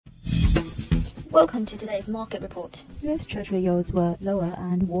Welcome to today's market report. US Treasury yields were lower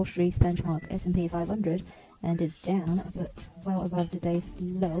and Wall Street's benchmark S&P 500 ended down, but well above the day's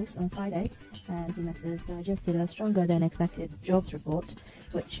lows on Friday, as investors digested a stronger than expected jobs report,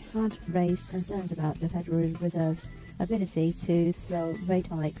 which had raised concerns about the Federal Reserve's ability to slow rate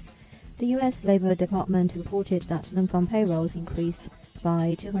hikes. The US Labor Department reported that non-farm payrolls increased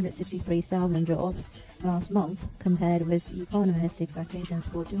by 263,000 jobs last month, compared with economist expectations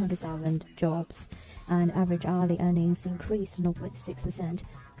for 200,000 jobs, and average hourly earnings increased 0.6%,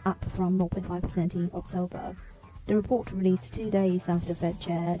 up from 0.5% in October. The report, released 2 days after Fed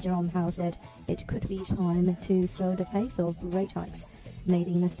Chair Jerome Powell said it could be time to slow the pace of rate hikes, made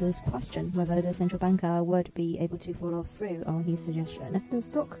investors question whether the central banker would be able to follow through on his suggestion. The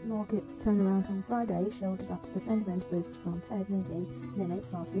stock market's turnaround on Friday showed that the sentiment boost from Fed meeting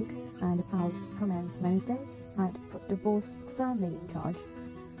minutes last week and Powell's comments Wednesday had put the bulls firmly in charge.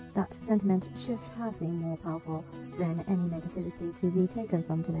 That sentiment shift has been more powerful than any negativity to be taken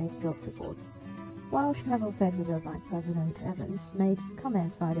from today's jobs report. While Chicago Fed Reserve Bank President Evans made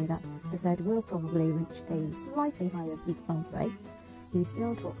comments Friday that the Fed will probably reach a slightly higher peak funds rate, he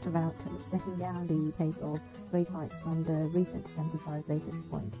still talked about stepping down the pace of rate hikes from the recent 75 basis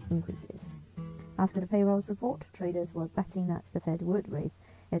point increases. After the payrolls report, traders were betting that the Fed would raise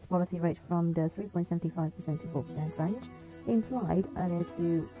its policy rate from the 3.75% to 4% range, implied earlier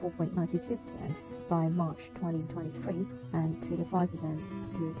to 4.92% by March 2023, and to the 5%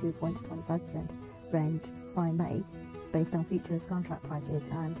 to 2.25% range by May, based on futures contract prices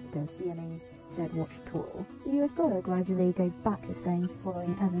and the CME Fed Watch tool. The US dollar gradually gave back its gains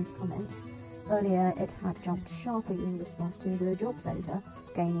following Evans' comments. Earlier, it had jumped sharply in response to the jobs data,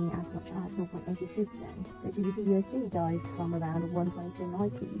 gaining as much as 0.82%. The GBP USD dived from around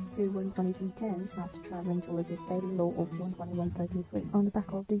 122.90s to 122.10s after traveling towards its daily low of 121.33 on the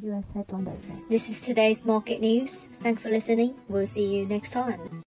back of the US headline data. This is today's market news. Thanks for listening. We'll see you next time.